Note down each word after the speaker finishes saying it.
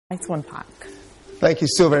Let's unpack. Thank you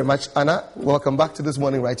so very much, Anna. Welcome back to This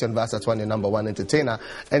Morning right here on Viasat, your number one entertainer.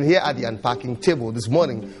 And here at the unpacking table this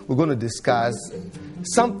morning, we're going to discuss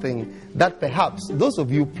something that perhaps those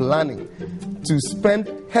of you planning to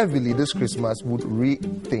spend heavily this Christmas would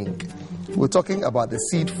rethink. We're talking about the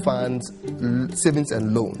seed funds, savings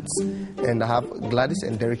and loans. And I have Gladys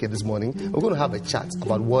and Derek here this morning. We're going to have a chat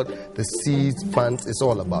about what the seed funds is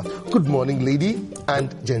all about. Good morning, lady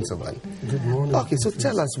and gentlemen. Good morning. Okay, so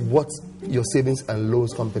tell us what your savings and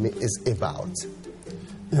loans company is about.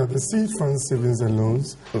 Yeah, the Seed Fund Savings and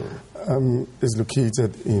Loans is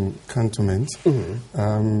located in Cantonment.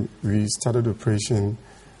 We started operation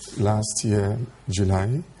last year,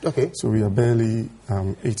 July. Okay. So we are barely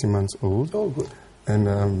 18 months old. Oh, good.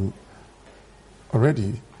 And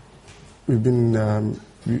already we've been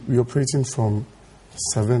we're operating from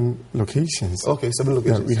 7 locations. Okay, 7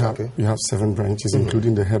 locations. Yeah, we have 7 branches,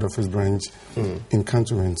 including the head office branch in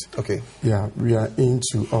Cantonment. Okay. Yeah, we are in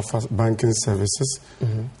to offer banking services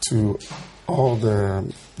to all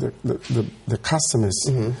the customers.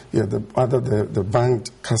 Yeah, the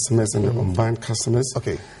banked customers and the unbanked customers.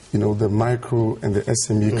 Okay. You know, the micro and the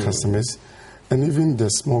SME customers, and even the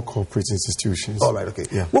small corporate institutions. All right. Okay.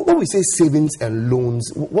 Yeah. When we say savings and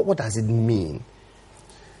loans, what does it mean?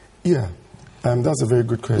 Yeah, that's a very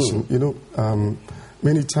good question. You know,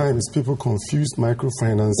 many times people confuse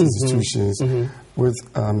microfinance institutions with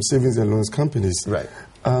savings and loans companies. Right.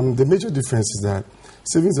 The major difference is that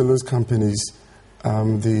savings and loans companies,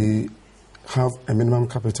 they have a minimum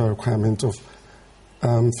capital requirement of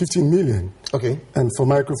 15 million. Okay. And for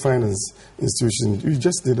microfinance institutions, you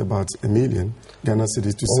just need about 1 million Ghana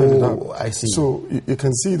cedis to set it up. Oh, I see. So you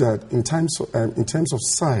can see that in terms of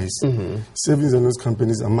size, savings and loans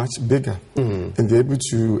companies are much bigger, and they're able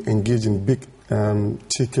to engage in big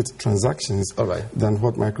ticket transactions than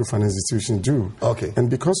what microfinance institutions do. Okay. And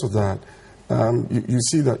because of that, you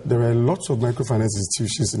see that there are lots of microfinance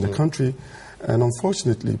institutions in the country, and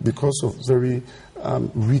unfortunately, because of very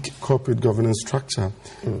weak corporate governance structure,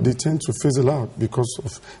 they tend to fizzle out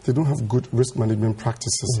because they don't have good risk management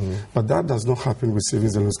practices. But that does not happen with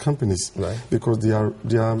savings and loans companies, because they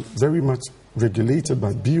are very much regulated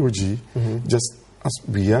by BOG, just as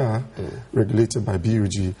we are regulated by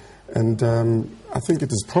BOG. And I think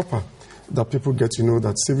it is proper that people get to know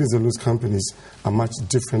that savings and loans companies are much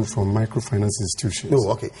different from microfinance institutions.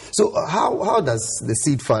 Oh, okay. So how does the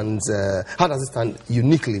seed funds, how does it stand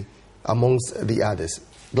uniquely amongst the others?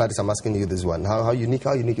 Gladys, I'm asking you this one. How unique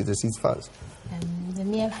is the seed funds? The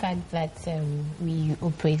mere fact that we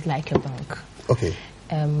operate like a bank. Okay.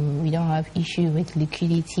 We don't have issue with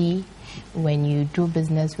liquidity. When you do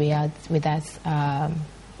business with us,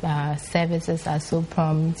 services are so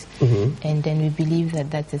prompt, and then we believe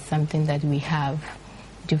that is something that we have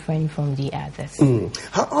different from the others.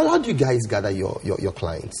 How do you guys gather your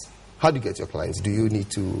clients? How do you get your clients? Do you need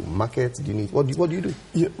to market? Do you need what do you do?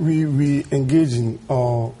 Yeah, we engage in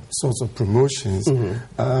all sorts of promotions.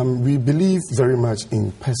 We believe very much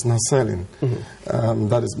in personal selling.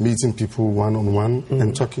 That is meeting people one-on-one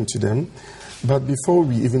and talking to them. But before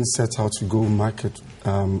we even set out to go market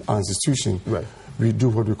our institution, we do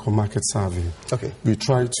what we call market survey. Okay. We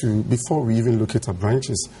try to, before we even look at our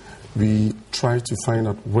branches, we try to find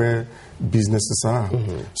out where businesses are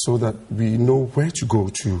so that we know where to go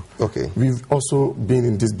to. Okay. We've also been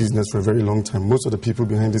in this business for a very long time. Most of the people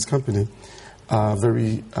behind this company are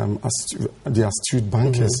very astute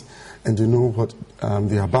bankers, and they know what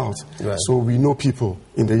they're about. Right. So we know people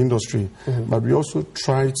in the industry, but we also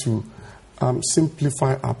try to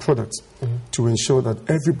simplify our products to ensure that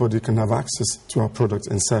everybody can have access to our products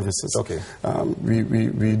and services. Okay.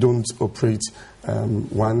 We don't operate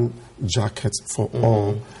one jacket for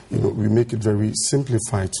all. You know, we make it very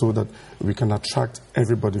simplified so that we can attract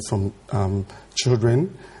everybody from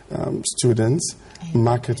children, students,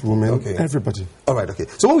 market women, everybody. All right, okay.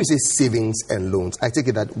 So when we say savings and loans, I take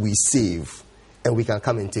it that we save and we can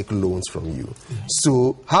come and take loans from you.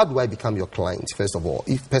 So how do I become your client, first of all?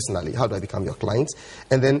 If personally, how do I become your client?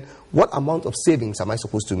 And then what amount of savings am I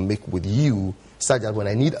supposed to make with you such that when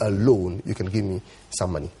I need a loan, you can give me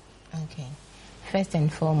some money? Okay. First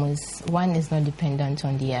and foremost, one is not dependent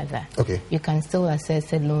on the other. Okay. You can still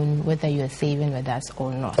access a loan whether you're saving with us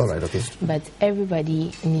or not. All right, okay. But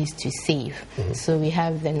everybody needs to save. So we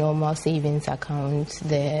have the normal savings account.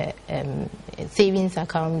 The savings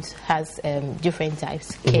account has different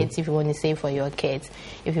types. Kids, if you want to save for your kids,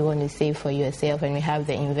 if you want to save for yourself, and we have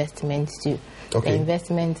the investments too. Okay. The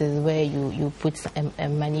investment is where you put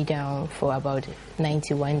money down for about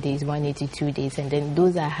 91 days, 182 days, and then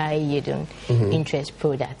those are high yielding interest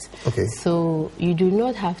product. Okay. So you do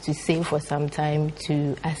not have to save for some time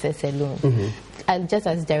to access a loan. And just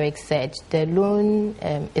as Derek said, the loan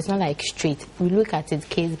is not like straight. We look at it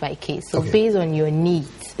case by case. So based on your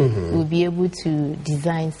needs, we'll be able to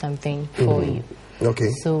design something for you.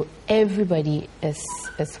 Okay. So everybody is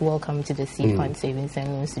welcome to the Seed Fund Savings and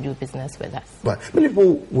Loans to do business with us. But many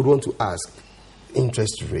people would want to ask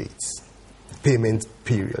interest rates, payment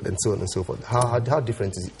period, and so on and so forth. How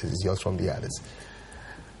different is yours from the others?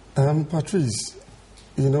 Patrice,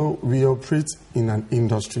 you know, we operate in an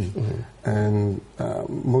industry, and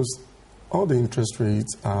all the interest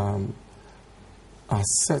rates are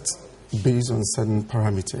set based on certain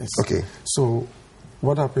parameters. Okay. So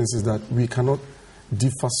what happens is that we cannot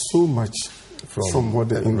differ so much from what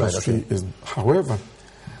the industry is. However,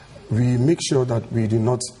 we make sure that we do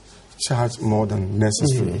not charge more than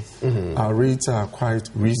necessary. Our rates are quite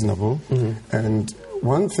reasonable, and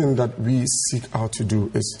one thing that we seek out to do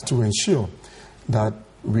is to ensure that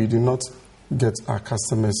we do not get our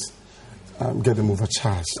customers, get them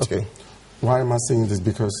overcharged. Okay. Why am I saying this?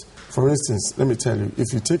 Because, for instance, let me tell you,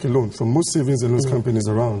 if you take a loan from most savings and loans companies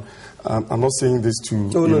around, I'm not saying this to...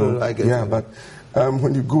 No, I get it. But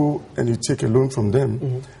when you go and you take a loan from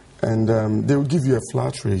them, and they will give you a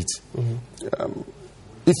flat rate.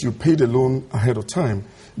 If you pay the loan ahead of time,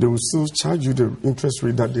 they will still charge you the interest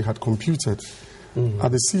rate that they had computed.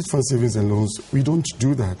 At the Seed Fund Savings and Loans, we don't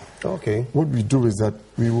do that. Okay. What we do is that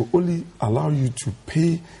we will only allow you to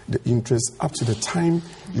pay the interest up to the time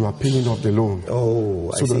you are paying off the loan.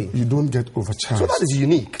 Oh, so that you don't get overcharged. So that is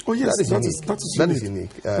unique. Oh, yes, that is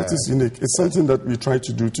unique. That is unique. It's something that we try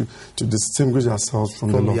to do to distinguish ourselves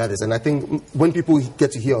from the others. And I think when people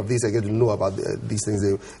get to hear of this, I get to know about these things,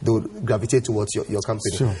 they will gravitate towards your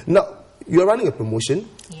company. Sure. Now, you're running a promotion.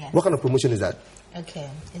 Yes. What kind of promotion is that? Okay,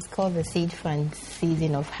 it's called the Seed Fund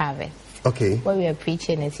Season of Harvest. Okay. What we are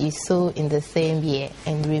preaching is you sow in the same year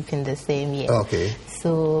and reap in the same year. Okay.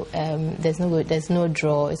 So there's no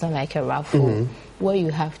draw. It's not like a raffle. What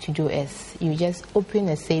you have to do is you just open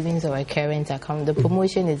a savings or a current account. The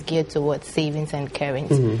promotion is geared towards savings and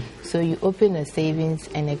current. So you open a savings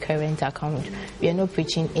and a current account. We are not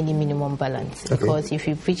preaching any minimum balance, because if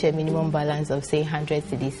you preach a minimum balance of say 100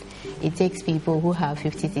 cedis, it takes people who have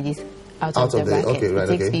 50 cedis out of the bracket. It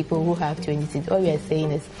takes people who have 20 cedis. All we are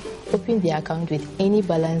saying is open the account with any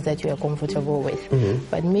balance that you are comfortable with.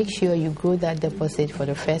 But make sure you grow that deposit for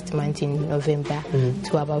the first month in November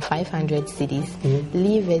to about 500 cedis.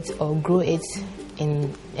 Leave it or grow it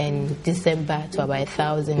in December to about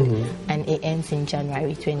 1,000, and it ends in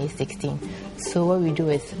January 2016. So what we do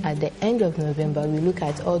is at the end of November, we look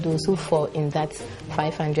at all those who fall in that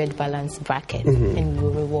 500 balance bracket, and we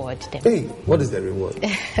will reward them. Hey, what is the reward?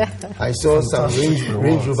 I saw some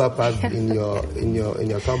Range Rover parked in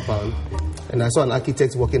your compound, and I saw an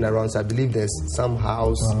architect walking around. So I believe there's some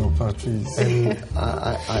house. Oh, Patrice. And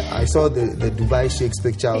I saw the Dubai Sheikh's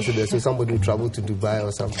picture also there. So somebody traveled to Dubai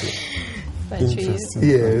or something. Interesting.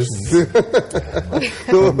 Yes.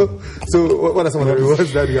 so what are some of the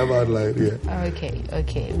rewards that you have outlined here?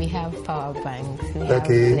 Okay. We have power banks, we have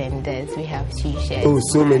blenders, we have t-shirts. Oh,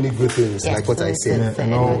 so many good things, like what I said.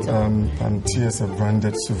 And all TSF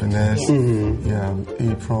branded souvenirs,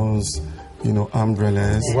 aprons,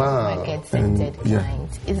 umbrellas. Wow.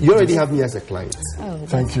 Clients. You already have me as a client. Oh,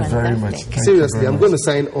 thank you very much. Seriously, I'm going to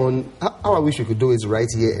sign on. How I wish we could do it right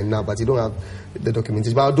here and now, but you don't have the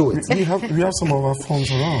documentation. But I'll do it. We have some of our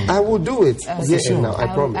forms around. I will do it here and now. I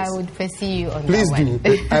promise. I would pursue you on Please that one.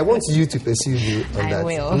 do. I want you to pursue me on that. I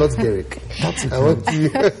will. Not Derek. That's okay. I want you.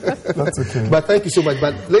 That's okay. But thank you so much.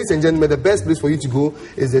 But ladies and gentlemen, the best place for you to go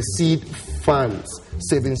is the Seed Funds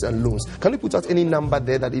Savings and Loans. Can you put out any number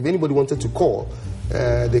there that if anybody wanted to call,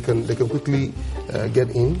 they can quickly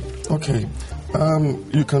get in? Okay.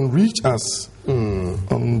 You can reach us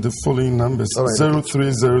on the following numbers: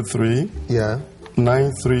 0303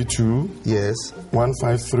 932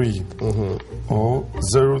 153 or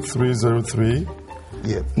 0303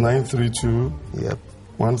 932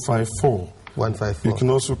 154. 154. You can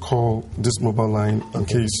also call this mobile line in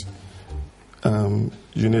case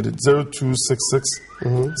you need it. 0266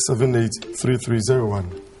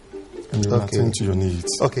 783301. And you'll attend to your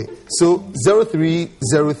needs. Okay. So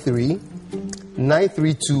 0303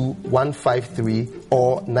 932 153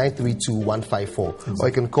 or 932 154. Exactly. Or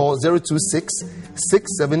you can call 026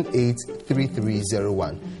 678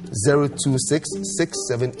 3301. 026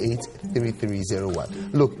 678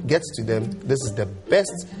 3301. Look, get to them. This is the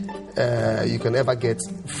best you can ever get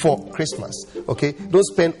for Christmas. Okay, don't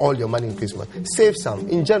spend all your money in Christmas. Save some.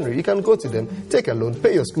 In January, you can go to them, take a loan,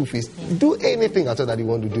 pay your school fees, do anything at all that you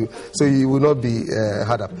want to do, so you will not be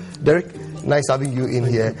hard up. Derek, nice having you in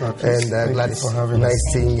here, and Gladys, nice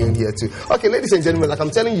seeing you in here too. Okay, ladies and gentlemen, like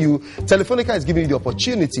I'm telling you, Telefonica is giving you the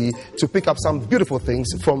opportunity to pick up some beautiful things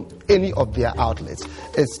from any of their outlets.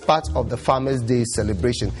 It's part of the Farmers' Day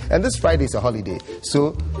celebration, and this Friday is a holiday,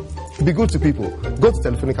 so be good to people. Go to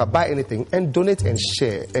Telefonica, buy anything, and donate and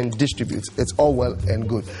share and distribute. It's all well and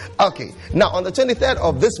good. Okay, now on the 23rd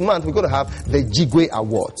of this month, we're going to have the Jigwe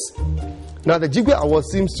Awards. Now, the Jigwe Award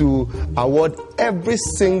seems to award every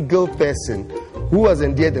single person who has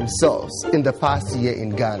endeared themselves in the past year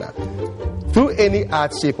in Ghana through any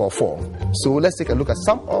art, shape, or form. So let's take a look at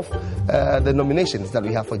some of the nominations that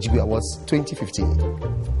we have for Jigwe Awards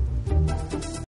 2015.